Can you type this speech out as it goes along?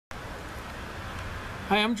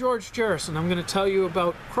Hi, I'm George Jarris, and I'm going to tell you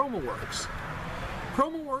about ChromaWerks.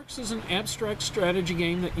 ChromaWerks is an abstract strategy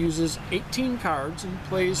game that uses 18 cards and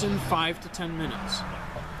plays in 5 to 10 minutes.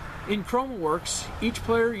 In ChromaWerks, each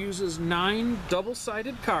player uses 9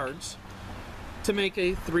 double-sided cards to make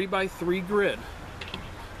a 3x3 grid.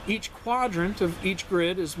 Each quadrant of each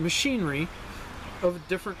grid is machinery of a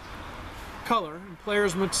different color, and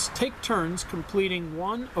players must take turns completing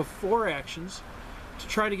one of 4 actions to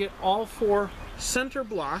try to get all 4 center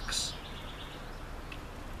blocks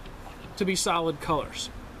to be solid colors.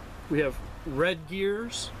 We have red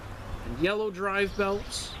gears, and yellow drive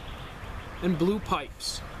belts, and blue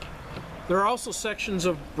pipes. There are also sections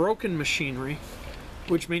of broken machinery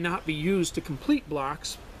which may not be used to complete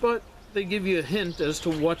blocks, but they give you a hint as to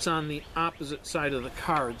what's on the opposite side of the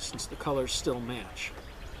card since the colors still match.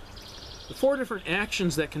 The 4 different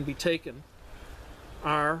actions that can be taken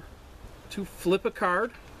are to flip a card,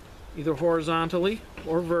 either horizontally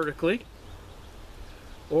or vertically,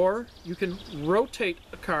 or you can rotate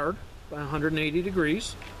a card by 180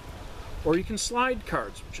 degrees, or you can slide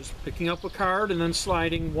cards, which is picking up a card and then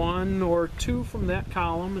sliding 1 or 2 from that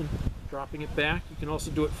column and dropping it back. You can also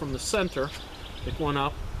do it from the center, pick one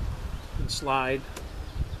up and slide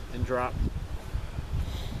and drop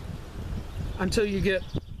until you get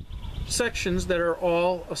sections that are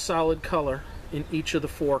all a solid color in each of the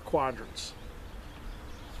 4 quadrants.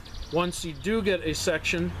 Once you do get a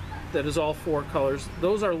section that is all 4 colors,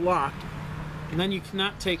 those are locked, and then you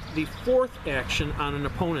cannot take the 4th action on an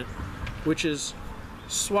opponent, which is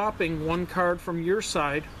swapping 1 card from your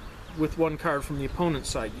side with 1 card from the opponent's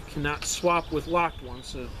side. You cannot swap with locked ones,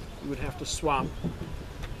 so you would have to swap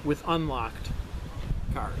with unlocked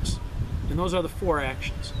cards. And those are the 4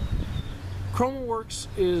 actions. ChromaWerks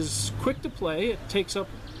is quick to play. It takes up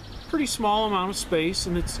a pretty small amount of space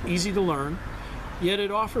and it's easy to learn, yet it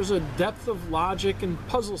offers a depth of logic and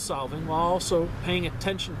puzzle solving while also paying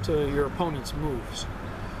attention to your opponent's moves.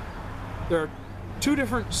 There are 2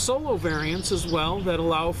 different solo variants as well that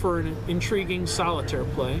allow for an intriguing solitaire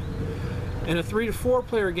play, and a 3 to 4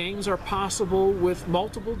 player games are possible with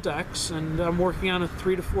multiple decks, and I'm working on a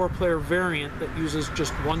 3 to 4 player variant that uses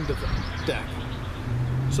just 1 deck.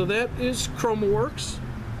 So that is ChromaWerks.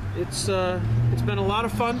 It's been a lot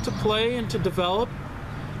of fun to play and to develop.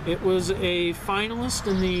 It was a finalist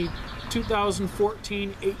in the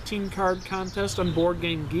 2014 18 card contest on Board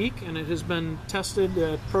Game Geek, and it has been tested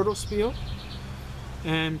at Protospiel,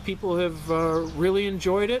 and people have really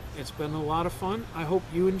enjoyed it. It's been a lot of fun. I hope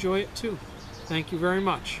you enjoy it too. Thank you very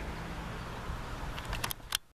much.